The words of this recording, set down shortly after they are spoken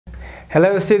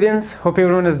Hello students, hope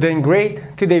everyone is doing great.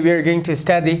 Today we are going to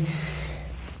study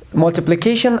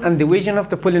multiplication and division of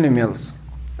the polynomials.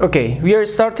 Okay, we are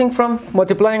starting from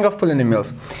multiplying of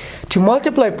polynomials. To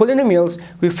multiply polynomials,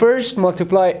 we first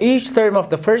multiply each term of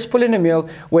the first polynomial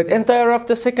with entire of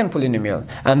the second polynomial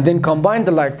and then combine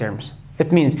the like terms.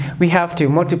 It means we have to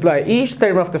multiply each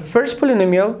term of the first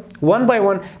polynomial one by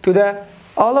one to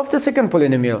all of the second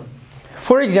polynomial.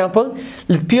 For example,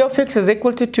 let p of x is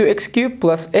equal to 2x cubed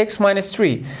plus x minus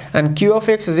 3 and q of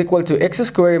x is equal to x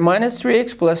squared minus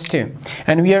 3x plus 2.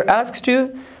 And we are asked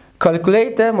to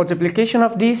calculate the multiplication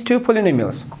of these two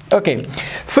polynomials. Okay,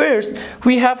 first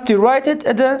we have to write it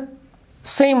at the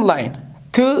same line,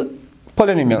 two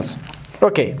polynomials.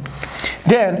 Okay,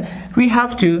 then we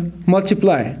have to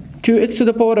multiply 2x to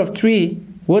the power of 3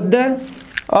 with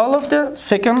all of the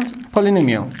second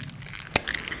polynomial.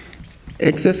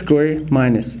 X squared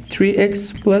minus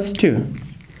 3x plus 2.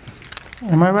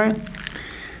 Am I right?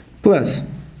 Plus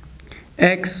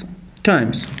x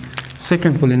times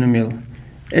second polynomial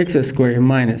x squared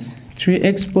minus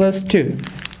 3x plus 2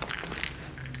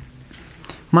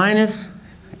 minus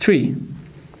 3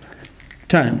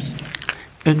 times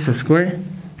x squared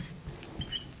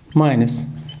minus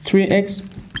 3x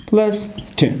plus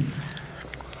 2.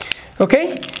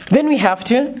 Okay? Then we have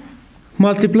to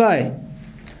multiply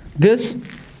this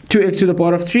 2x to the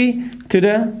power of 3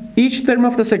 to each term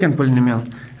of the second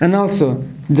polynomial, and also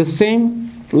the same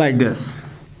like this,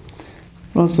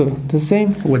 also the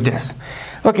same with this.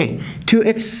 Okay,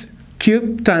 2x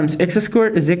cubed times x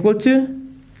squared is equal to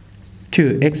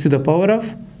 2x to the power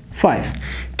of 5.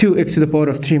 2x to the power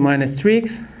of 3 minus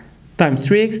 3x times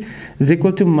 3x is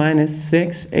equal to minus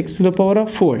 6x to the power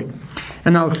of 4.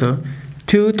 And also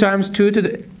 2 times 2 to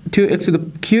the 2x to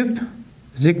the cube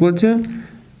is equal to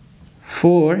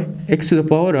 4x to the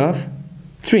power of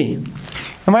 3.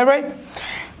 Am I right?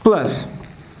 Plus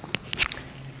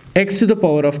x to the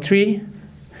power of 3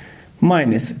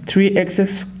 minus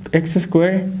 3x x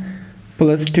squared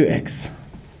plus 2x.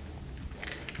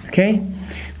 Okay?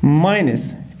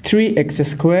 Minus 3x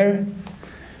squared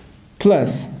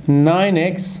plus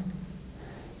 9x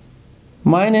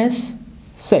minus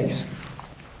 6.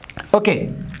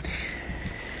 Okay.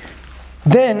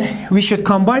 Then we should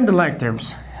combine the like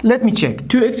terms. Let me check.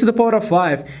 2x to the power of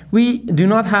 5, we do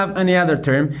not have any other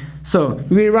term, so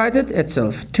we write it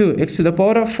itself, 2x to the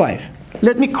power of 5.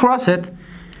 Let me cross it.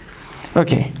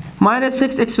 Okay, minus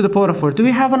 6x to the power of 4. Do we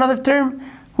have another term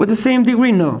with the same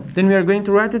degree? No. Then we are going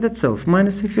to write it itself,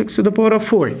 minus 6x to the power of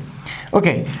 4.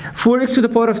 Okay, 4x to the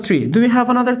power of 3. Do we have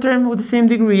another term with the same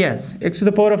degree? Yes, x to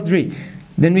the power of 3.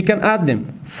 Then we can add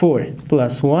them. 4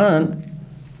 plus 1,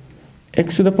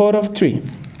 x to the power of 3.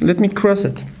 Let me cross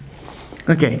it.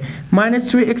 Okay,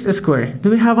 minus 3x squared. Do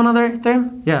we have another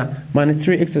term? Yeah, minus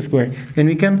 3x squared. Then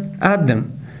we can add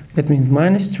them. That means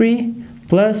minus 3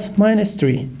 plus minus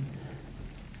 3,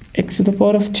 x to the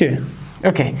power of 2.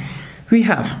 Okay, we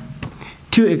have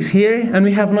 2x here and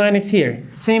we have 9x here.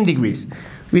 Same degrees.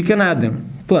 We can add them.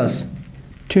 Plus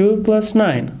 2 plus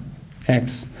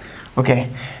 9x. Okay,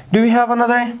 do we have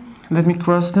another? Let me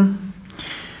cross them.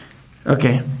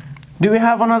 Okay, do we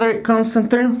have another constant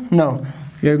term? No.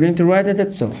 We are going to write it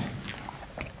itself.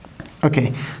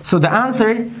 Okay, so the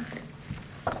answer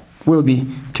will be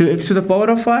 2x to the power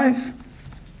of 5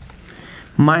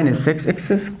 minus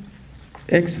 6x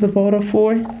x to the power of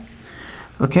 4.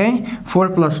 Okay, 4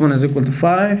 plus 1 is equal to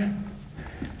 5.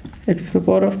 X to the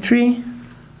power of 3.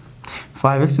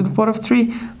 5x to the power of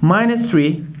 3 minus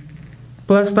 3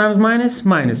 plus times minus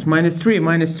minus. Minus 3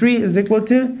 minus 3 is equal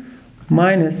to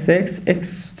minus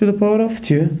 6x to the power of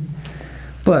 2.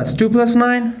 Plus 2 plus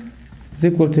 9 is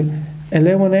equal to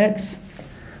 11x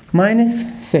minus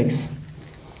 6.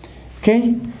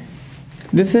 Okay,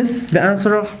 this is the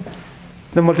answer of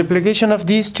the multiplication of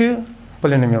these two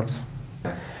polynomials.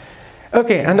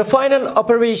 Okay, and the final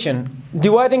operation,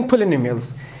 dividing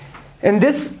polynomials. In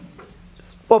this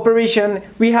operation,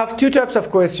 we have two types of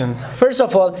questions. First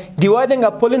of all, dividing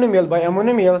a polynomial by a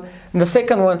monomial, and the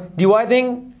second one,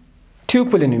 dividing two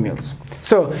polynomials.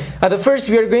 So, at the first,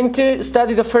 we are going to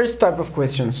study the first type of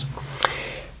questions.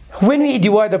 When we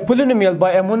divide a polynomial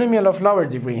by a monomial of lower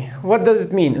degree, what does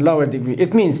it mean, lower degree?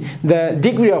 It means the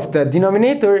degree of the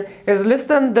denominator is less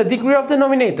than the degree of the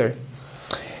numerator.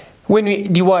 When we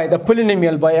divide a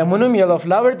polynomial by a monomial of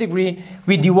lower degree,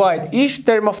 we divide each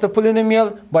term of the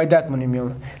polynomial by that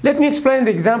monomial. Let me explain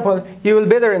the example, you will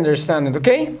better understand it,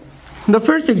 okay? The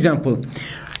first example,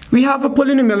 we have a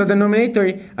polynomial at the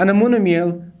numerator and a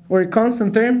monomial or a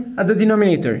constant term at the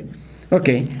denominator.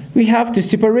 Okay, we have to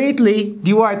separately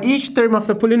divide each term of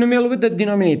the polynomial with the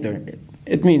denominator.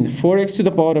 It means 4x to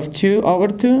the power of 2 over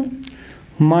 2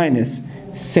 minus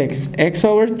 6x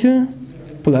over 2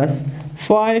 plus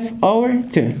 5 over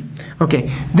 2. Okay,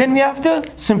 then we have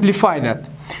to simplify that.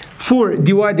 4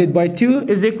 divided by 2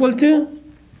 is equal to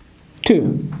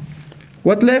 2.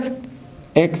 What left?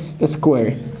 X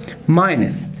squared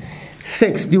minus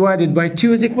 6 divided by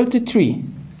 2 is equal to 3.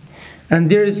 And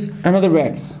there's another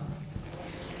x.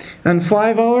 And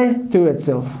 5 over 2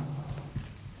 itself.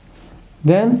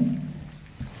 Then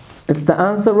it's the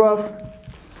answer of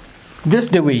this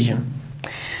division.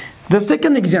 The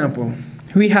second example,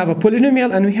 we have a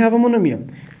polynomial and we have a monomial.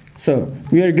 So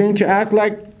we are going to act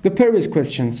like the previous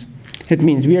questions. It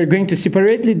means we are going to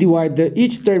separately divide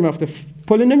each term of the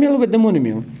polynomial with the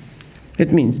monomial.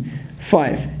 It means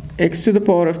 5x to the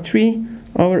power of 3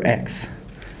 over x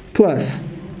plus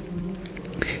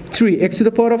 3x to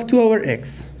the power of 2 over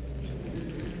x.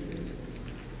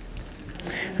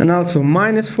 And also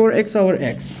minus 4x over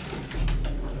x.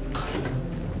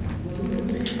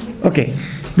 Okay,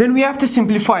 then we have to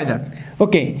simplify that.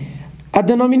 Okay, at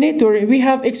the denominator we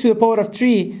have x to the power of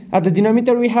 3. At the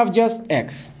denominator we have just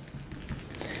x.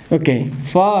 Okay,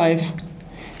 5.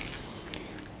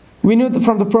 We know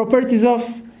from the properties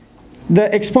of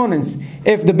the exponents,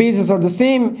 if the bases are the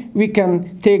same, we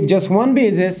can take just one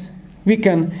basis. We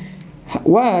can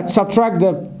subtract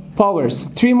the powers.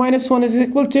 3 minus 1 is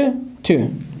equal to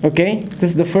 2. Okay,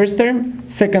 this is the first term.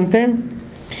 Second term,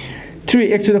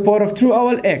 3x to the power of 2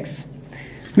 over x.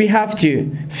 We have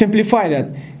to simplify that.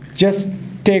 Just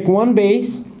take one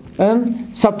base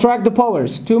and subtract the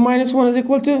powers. 2 minus 1 is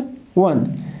equal to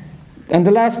 1. And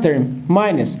the last term,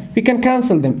 minus. We can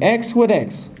cancel them. X with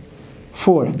x.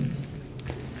 4.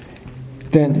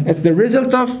 Then it's the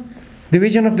result of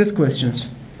division of these questions.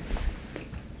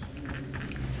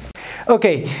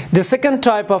 Okay, the second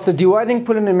type of the dividing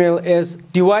polynomial is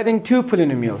dividing two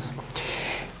polynomials.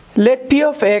 Let p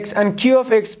of x and q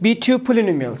of x be two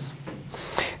polynomials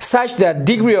such that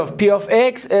degree of p of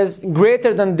x is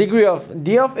greater than degree of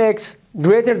d of x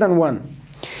greater than 1.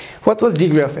 What was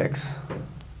degree of x?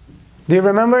 Do you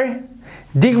remember?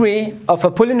 Degree of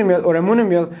a polynomial or a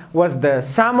monomial was the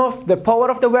sum of the power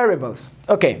of the variables.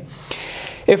 Okay.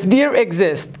 If there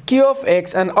exists q of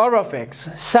x and r of x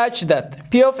such that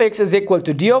p of x is equal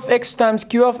to d of x times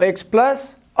q of x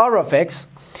plus r of x,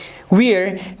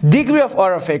 where degree of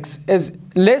r of x is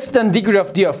less than degree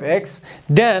of d of x,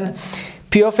 then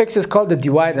p of x is called the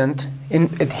dividend. In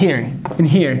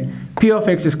here, p of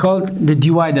x is called the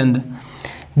dividend.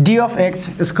 D of x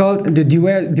is called the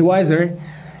divisor.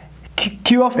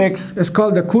 Q of x is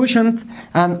called the quotient,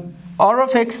 and r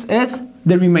of x is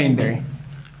the remainder.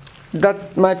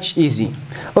 That much easy.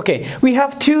 Okay, we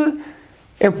have two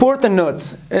important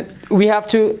notes we have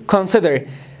to consider.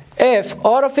 If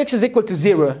r of x is equal to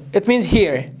 0, it means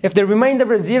here, if the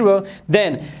remainder is 0,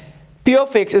 then p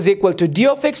of x is equal to d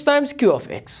of x times q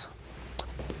of x.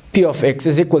 P of x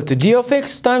is equal to d of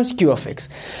x times q of x.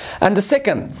 And the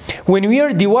second, when we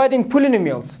are dividing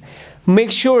polynomials,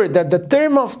 make sure that the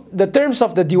terms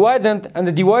of the dividend and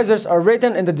the divisors are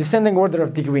written in the descending order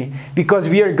of degree, because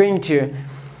we are going to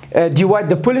divide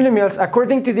the polynomials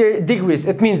according to their degrees.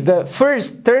 It means the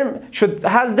first term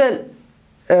has the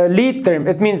lead term.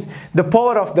 It means the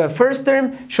power of the first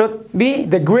term should be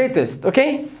the greatest.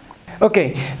 Okay?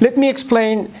 Okay, let me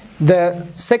explain the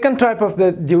second type of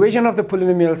the division of the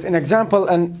polynomials in example,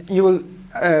 and you will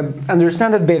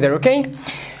understand it better. Okay?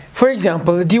 For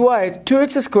example, divide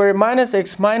 2x squared minus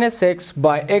x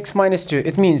by x minus 2.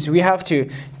 It means we have to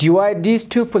divide these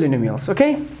two polynomials.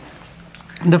 Okay?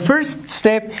 The first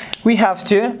step, we have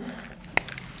to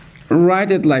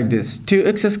write it like this.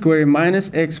 2x squared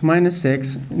minus x minus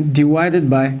 6 divided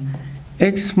by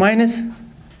x minus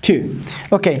 2.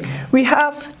 Okay, we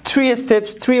have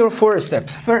three or four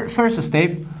steps. First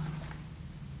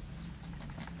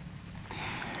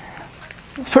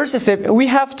step, we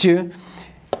have to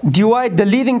divide the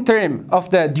leading term of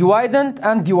the dividend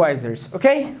and divisors.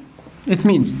 Okay? It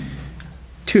means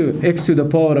 2x to the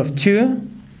power of 2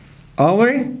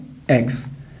 over x.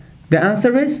 The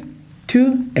answer is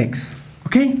 2x.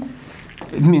 Okay?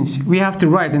 It means we have to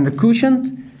write in the quotient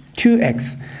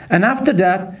 2x. And after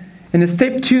that, in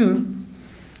step 2,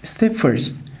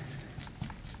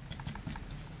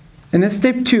 in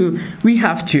step 2, we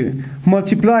have to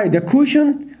multiply the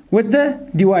quotient with the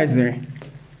divisor.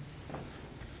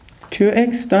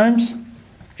 2x times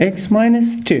x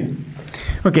minus 2.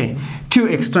 Okay,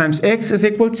 2x times x is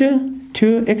equal to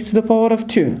 2x to the power of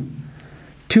 2.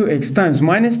 2x times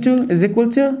minus 2 is equal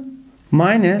to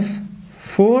minus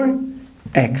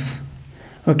 4x.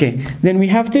 Okay, then we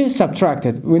have to subtract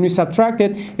it. When we subtract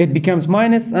it, it becomes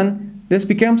minus and this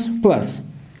becomes plus.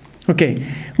 Okay,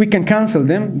 we can cancel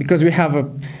them because we have a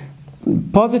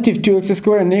positive 2x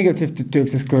squared and negative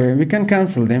 2x squared. We can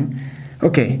cancel them.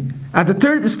 Okay, at the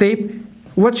third step,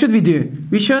 what should we do?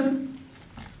 We should,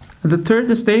 at the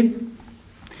third step,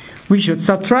 we should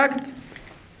subtract.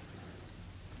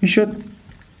 We should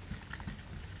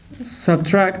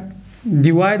subtract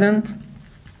dividend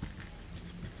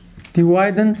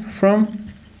from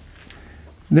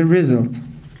the result.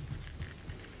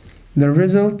 The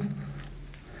result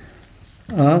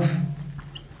of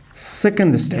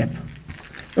second step.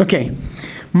 Okay,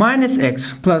 minus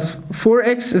x plus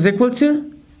 4x is equal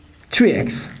to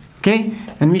 3x. Okay,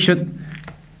 and we should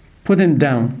put them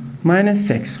down. Minus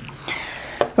 6.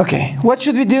 Okay, what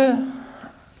should we do?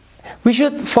 We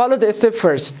should follow the step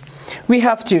first. We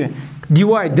have to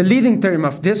divide the leading term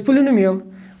of this polynomial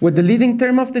with the leading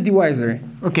term of the divisor.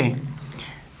 Okay,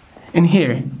 and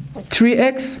here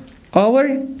 3x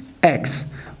over x.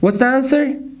 What's the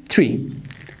answer? 3.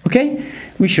 Okay,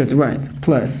 we should write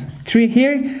plus 3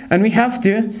 here, and we have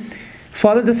to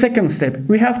follow the second step.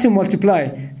 We have to multiply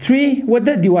 3 with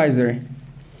the divisor.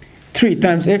 3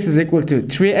 times x is equal to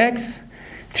 3x.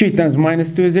 3 times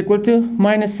minus 2 is equal to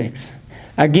minus 6.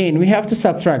 Again, we have to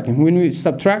subtract them. When we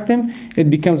subtract them, it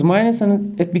becomes minus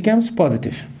and it becomes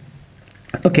positive.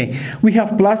 Okay, we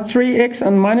have plus 3x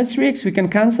and minus 3x, we can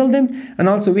cancel them. And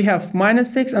also we have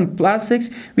minus 6 and plus 6,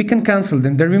 we can cancel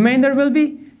them. The remainder will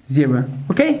be 0.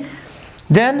 Okay,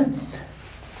 then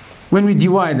when we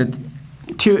divided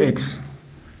 2x,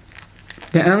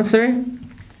 the answer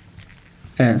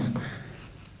is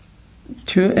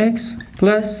 2x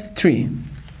plus 3.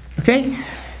 Okay,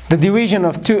 the division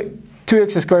of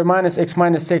 2x squared minus x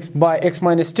minus 6 by x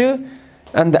minus 2,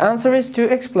 and the answer is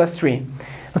 2x plus 3.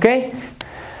 Okay,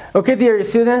 okay, dear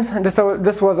students,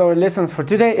 this was our lessons for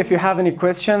today. If you have any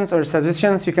questions or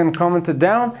suggestions, you can comment it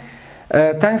down.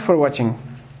 Thanks for watching.